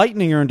 The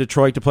Lightning are in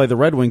Detroit to play the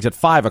Red Wings at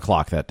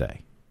 5:00 that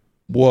day.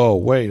 Whoa,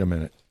 wait a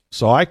minute.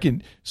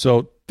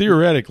 So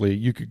theoretically,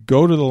 you could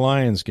go to the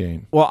Lions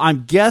game. Well,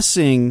 I'm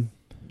guessing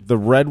the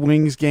Red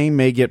Wings game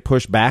may get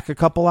pushed back a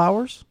couple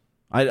hours.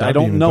 I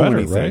don't know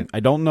anything. Right?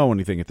 I don't know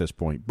anything at this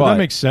point. But that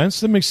makes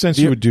sense. That makes sense.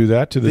 You would do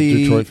that to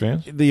the Detroit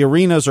fans. The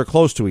arenas are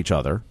close to each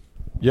other.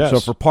 Yes.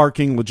 So for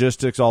parking,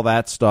 logistics, all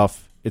that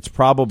stuff, it's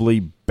probably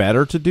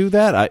better to do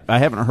that. I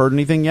haven't heard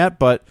anything yet,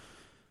 but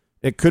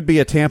it could be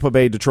a Tampa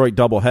Bay-Detroit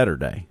doubleheader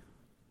day.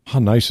 How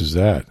nice is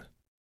that?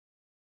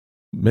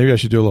 Maybe I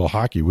should do a little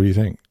hockey. What do you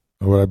think?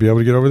 Would I be able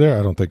to get over there?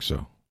 I don't think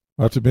so.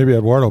 Maybe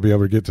Eduardo will be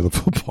able to get to the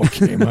football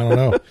game. I don't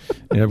know.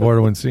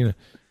 Eduardo Encina.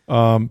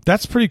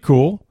 That's pretty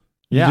cool.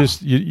 Yeah.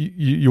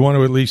 You want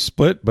to at least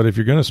split, but if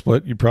you're going to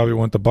split, you probably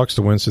want the Bucs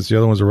to win since the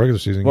other one's a regular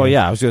season game. Well,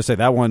 yeah, I was going to say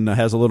that one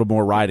has a little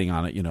more riding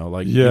on it.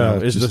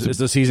 Is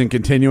the season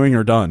continuing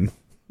or done?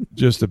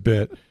 Just a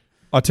bit.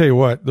 I'll tell you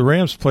what, the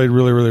Rams played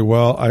really, really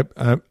well.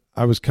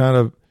 I was kind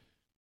of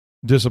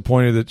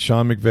disappointed that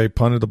Sean McVay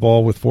punted the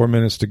ball with 4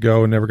 minutes to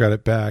go and never got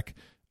it back.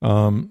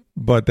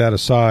 But that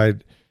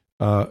aside,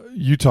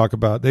 you talk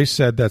about, they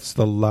said that's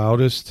the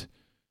loudest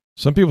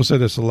Some people say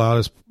that's the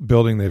loudest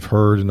building they've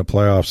heard in the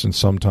playoffs in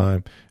some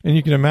time. And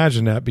you can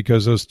imagine that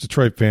because those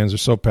Detroit fans are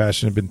so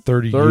passionate. It's been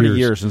 30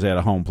 years since they had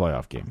a home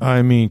playoff game.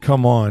 I mean,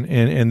 come on.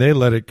 And they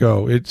let it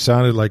go. It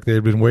sounded like they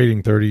had been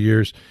waiting 30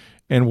 years.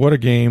 And what a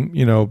game,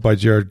 by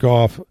Jared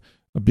Goff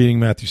beating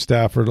Matthew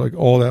Stafford, like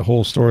all that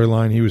whole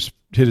storyline. He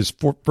hit his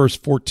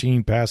first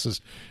 14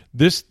 passes.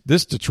 This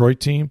Detroit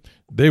team,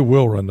 they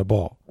will run the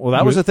ball. Well,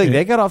 that was the thing.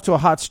 They got off to a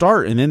hot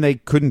start, and then they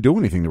couldn't do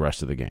anything the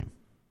rest of the game.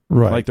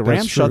 Right. Like the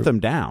Rams shut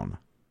them down.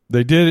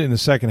 They did it in the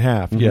second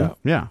half,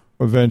 Yeah.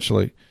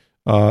 Eventually.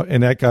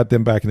 And that got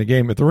them back in the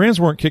game. If the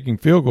Rams weren't kicking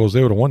field goals,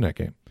 they would have won that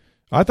game.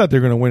 I thought they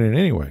were going to win it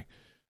anyway.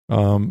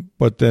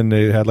 But then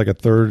they had like a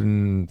 3rd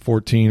and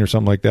 14 or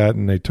something like that,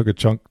 and they took a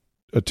chunk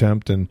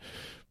attempt, and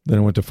then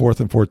it went to 4th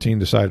and 14,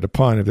 decided to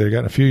punt. If they had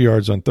gotten a few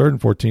yards on 3rd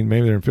and 14,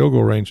 maybe they're in field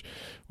goal range,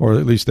 or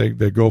at least they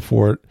go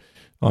for it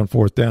on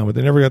 4th down, but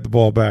they never got the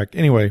ball back.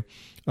 Anyway,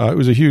 it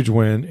was a huge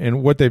win,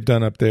 and what they've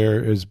done up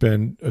there has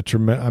been a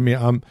tremendous. I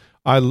mean,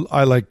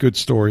 I like good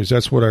stories.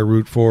 That's what I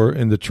root for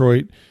in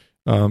Detroit.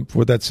 For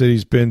what that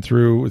city's been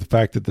through, the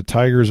fact that the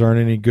Tigers aren't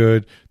any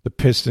good, the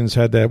Pistons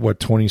had that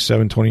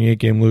 27-28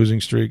 game losing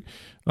streak.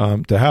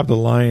 To have the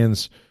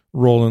Lions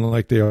rolling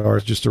like they are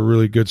is just a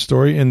really good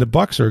story, and the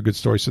Bucs are a good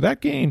story. So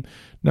that game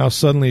now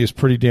suddenly is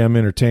pretty damn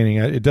entertaining.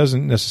 It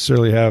doesn't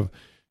necessarily have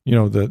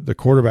the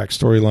quarterback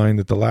storyline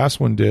that the last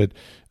one did,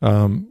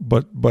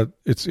 but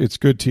it's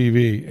good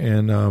TV,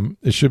 and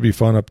it should be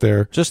fun up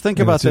there. Just think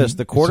about this: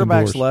 the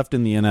quarterbacks left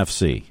in the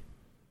NFC: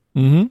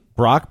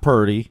 Brock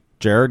Purdy,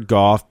 Jared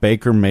Goff,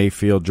 Baker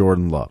Mayfield,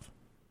 Jordan Love.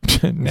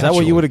 Is that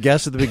what you would have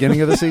guessed at the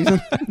beginning of the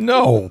season?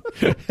 No,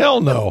 hell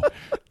no.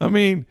 I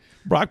mean,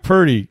 Brock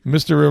Purdy,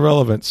 Mr.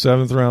 Irrelevant,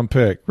 7th round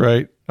pick,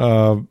 right?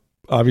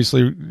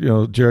 Obviously,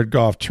 Jared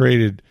Goff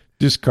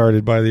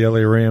discarded by the LA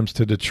Rams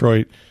to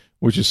Detroit,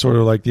 which is sort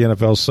of like the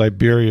NFL's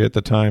Siberia at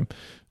the time.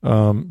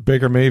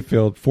 Baker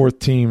Mayfield, 4th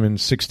team in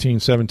 16,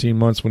 17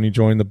 months when he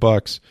joined the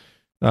Bucs.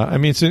 I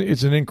mean,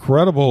 it's an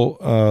incredible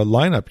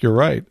lineup. You're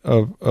right,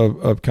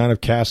 of kind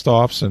of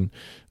cast-offs and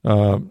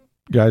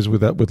guys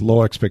with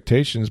low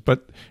expectations,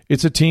 but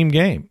it's a team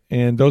game,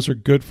 and those are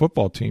good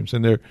football teams,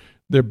 and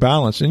they're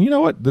balanced. And you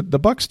know what? The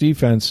Bucs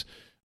defense,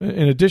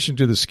 in addition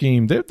to the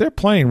scheme, they're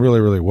playing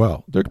really, really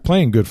well. They're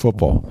playing good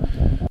football,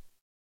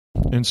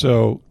 and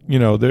so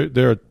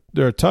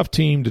they're a tough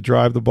team to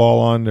drive the ball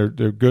on. They're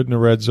good in the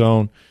red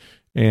zone,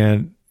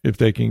 and if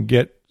they can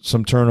get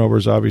some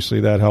turnovers,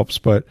 obviously that helps.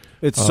 But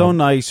it's so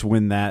nice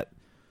when the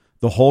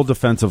whole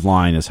defensive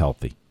line is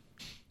healthy.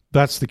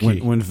 That's the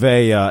key. When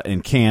Vea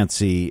and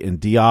Cansey and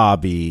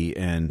Diaby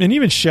and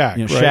even Shaq,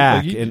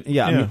 right? Shaq,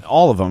 I mean,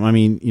 all of them. I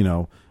mean,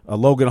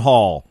 Logan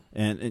Hall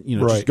and right.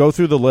 Just go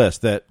through the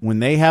list. That when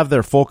they have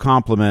their full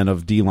complement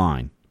of D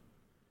line,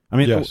 I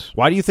mean, yes.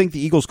 Why do you think the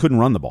Eagles couldn't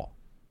run the ball?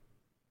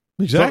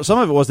 Exactly. Some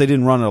of it was they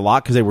didn't run it a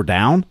lot because they were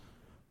down,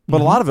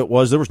 but a lot of it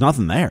was there was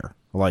nothing there.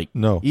 Like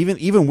no,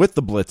 even with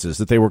the blitzes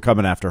that they were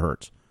coming after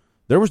Hurts,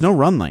 there was no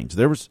run lanes.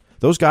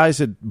 Those guys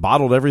had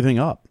bottled everything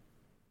up.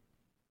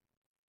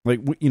 Like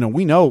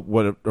we know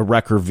what a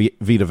wrecker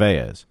Vita Vea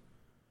is,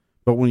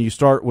 but when you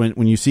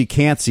see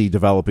Cansey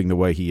developing the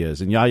way he is,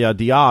 and Yaya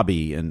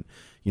Diaby, and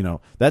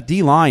that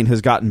D line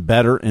has gotten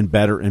better and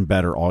better and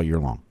better all year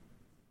long.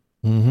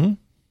 Mm-hmm.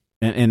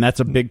 And that's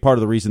a big part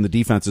of the reason the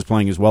defense is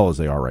playing as well as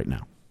they are right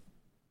now.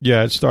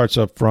 Yeah, it starts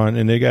up front,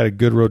 and they got a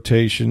good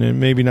rotation, and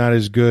maybe not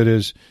as good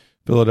as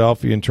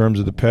Philadelphia in terms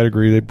of the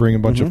pedigree. They bring a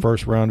bunch of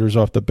first-rounders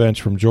off the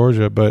bench from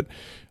Georgia, but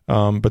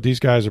these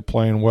guys are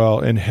playing well.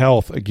 And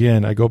health,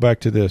 again, I go back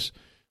to this.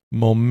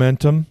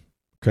 Momentum,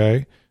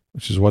 okay,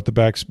 which is what the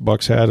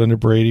Bucs had under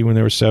Brady when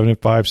they were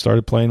 7-5,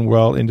 started playing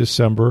well in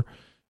December,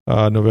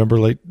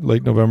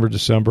 late November,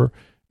 December,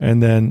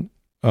 and then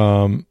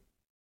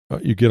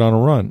you get on a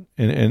run.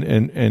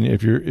 And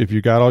if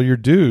you got all your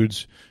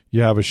dudes,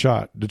 you have a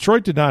shot.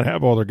 Detroit did not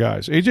have all their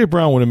guys. A.J.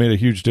 Brown would have made a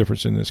huge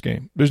difference in this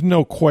game. There's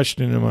no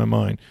question in my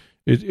mind.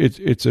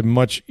 It's a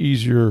much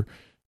easier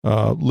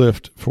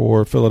lift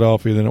for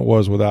Philadelphia than it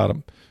was without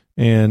him.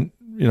 And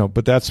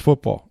but that's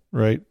football,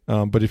 right?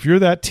 But if you're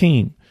that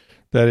team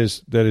that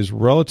is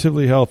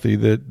relatively healthy,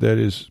 that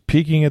is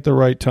peaking at the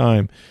right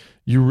time,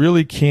 you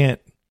really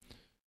can't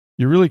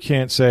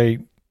say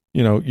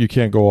you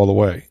can't go all the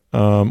way.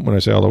 When I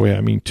say all the way, I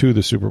mean to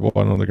the Super Bowl. I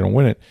don't know they're going to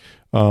win it.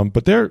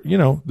 But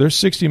they're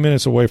 60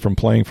 minutes away from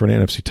playing for an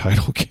NFC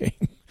title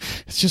game.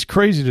 It's just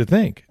crazy to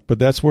think, but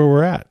that's where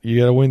we're at. You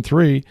got to win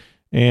 3,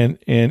 and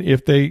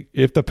if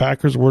the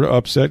Packers were to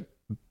upset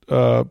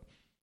the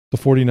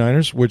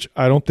 49ers, which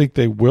I don't think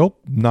they will,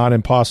 not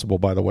impossible,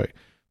 by the way.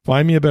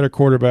 Find me a better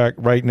quarterback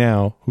right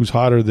now who's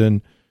hotter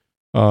than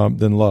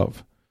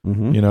Love.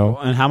 Mm-hmm.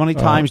 And how many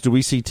times do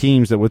we see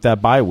teams that with that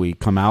bye week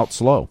come out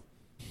slow?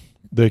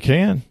 They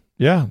can.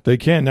 Yeah, they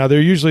can. Now, they're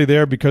usually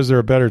there because they're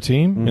a better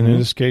team, and in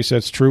this case,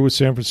 that's true with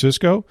San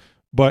Francisco.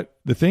 But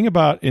the thing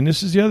about, and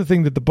this is the other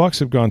thing that the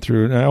Bucs have gone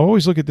through, and I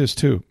always look at this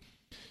too,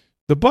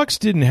 the Bucs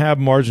didn't have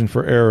margin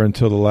for error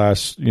until the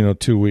last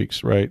 2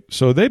 weeks, right?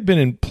 So they've been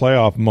in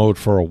playoff mode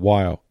for a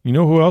while. You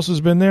know who else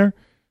has been there?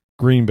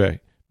 Green Bay.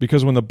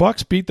 because when the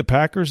Bucs beat the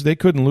Packers, they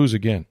couldn't lose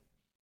again.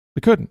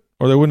 They couldn't,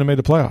 or they wouldn't have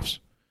made the playoffs.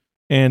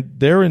 And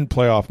they're in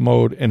playoff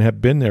mode and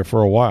have been there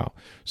for a while.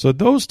 So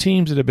those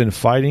teams that have been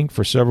fighting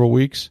for several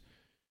weeks,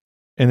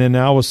 and then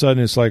now all of a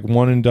sudden it's like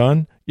one and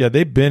done. Yeah,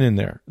 they've been in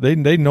there.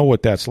 They know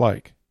what that's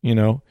like,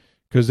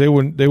 because they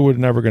were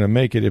never going to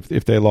make it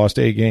if they lost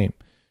a game.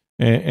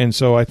 And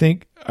so I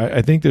think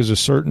there's a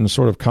certain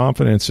sort of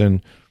confidence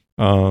and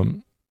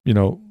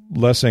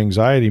less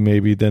anxiety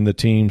maybe than the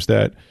teams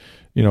that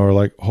are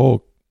like,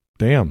 oh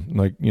damn,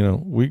 like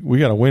we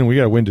got to win. We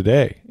got to win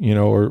today,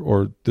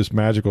 or this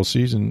magical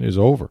season is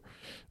over.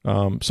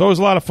 So it was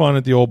a lot of fun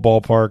at the old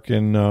ballpark,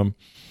 and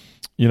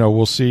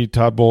we'll see.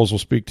 Todd Bowles will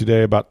speak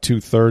today about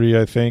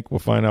 2:30. I think we'll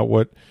find out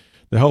what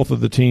the health of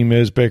the team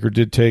is. Baker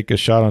did take a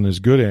shot on his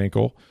good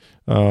ankle,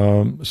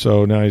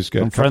 so now he's got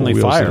some a couple friendly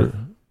wheels fire.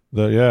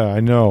 Yeah, I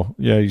know.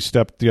 Yeah, he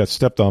got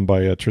stepped on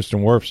by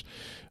Tristan Wirfs,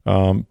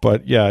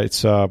 but yeah,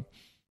 it's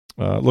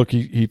look,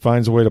 he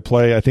finds a way to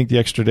play. I think the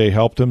extra day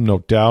helped him, no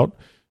doubt.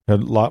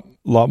 Had a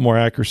lot more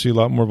accuracy, a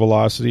lot more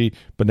velocity,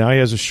 but now he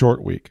has a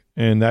short week,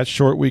 and that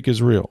short week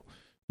is real.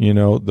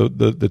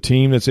 The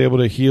team that's able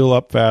to heal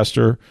up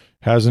faster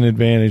has an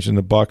advantage, and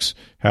the Bucs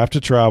have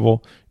to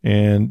travel,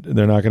 and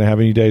they're not going to have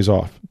any days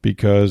off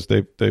because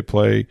they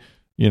play,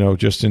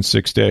 just in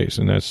 6 days,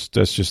 and that's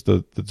just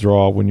the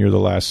draw when you're the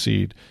last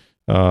seed,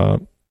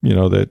 the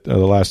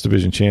last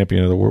division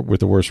champion with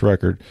the worst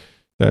record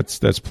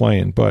that's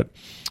playing. But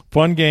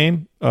fun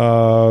game,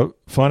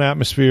 fun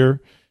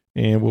atmosphere.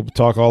 And we'll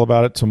talk all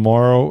about it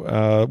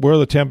tomorrow. Where are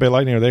the Tampa Bay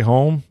Lightning? Are they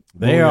home?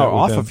 They are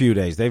off a few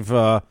days. They've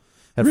had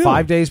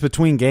 5 days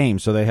between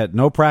games, so they had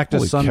no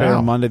practice Sunday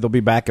or Monday. They'll be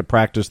back at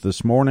practice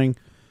this morning.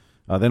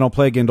 They don't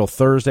play again until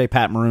Thursday.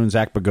 Pat Maroon,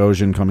 Zach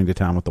Bogosian coming to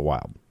town with the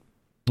Wild.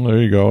 There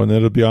you go. And then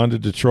it'll be on to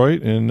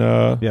Detroit. And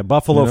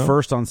Buffalo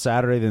first on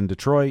Saturday, then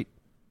Detroit.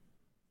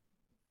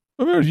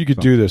 I wonder if you could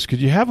do this. Could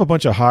you have a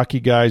bunch of hockey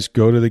guys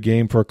go to the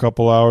game for a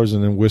couple hours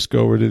and then whisk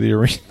over to the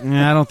arena?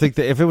 I don't think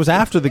that if it was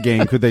after the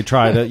game, could they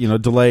try to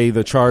delay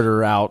the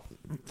charter out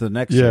to the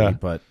next city?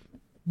 But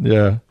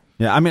yeah.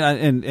 I mean,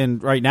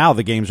 and right now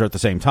the games are at the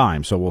same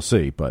time, so we'll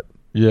see. But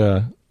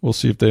yeah, we'll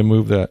see if they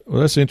move that.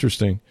 Well, that's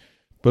interesting.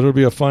 But it'll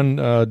be a fun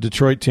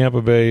Detroit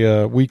Tampa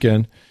Bay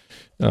weekend.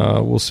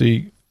 We'll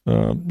see.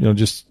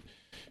 Just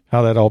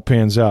how that all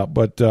pans out.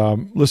 But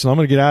listen, I'm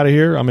going to get out of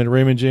here. I'm at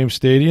Raymond James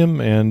Stadium,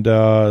 and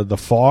the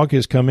fog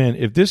has come in.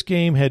 If this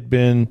game had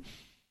been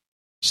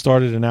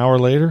started an hour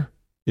later,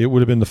 it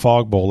would have been the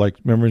Fog Bowl, like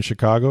remember in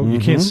Chicago? Mm-hmm. You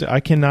can't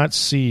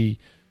see,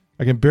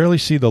 I can barely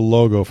see the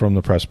logo from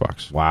the press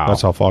box. Wow.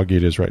 That's how foggy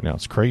it is right now.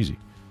 It's crazy.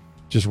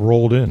 Just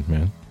rolled in,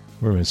 man.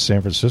 We're in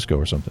San Francisco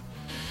or something.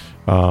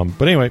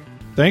 But anyway,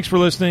 thanks for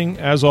listening.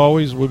 As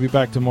always, we'll be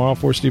back tomorrow.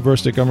 For Steve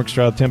Verstick, I'm Rick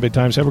Stroud, Tampa Bay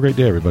Times. Have a great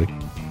day, everybody.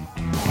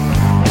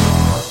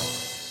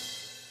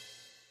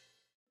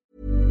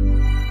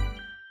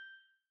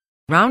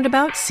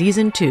 Roundabout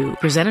Season 2,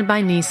 presented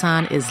by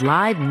Nissan, is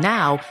live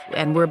now,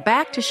 and we're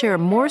back to share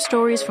more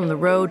stories from the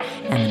road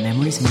and the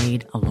memories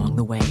made along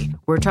the way.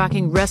 We're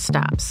talking rest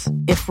stops,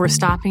 if we're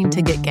stopping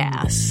to get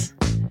gas.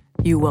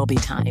 You will be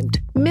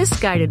timed.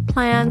 Misguided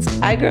plans.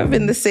 I grew up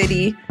in the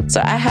city,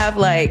 so I have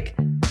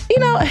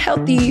a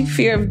healthy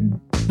fear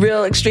of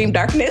real extreme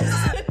darkness.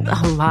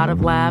 A lot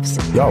of laughs.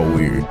 Y'all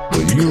weird,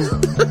 but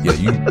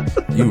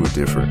you were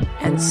different.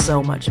 And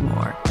so much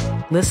more.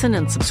 Listen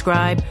and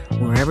subscribe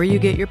wherever you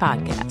get your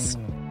podcasts.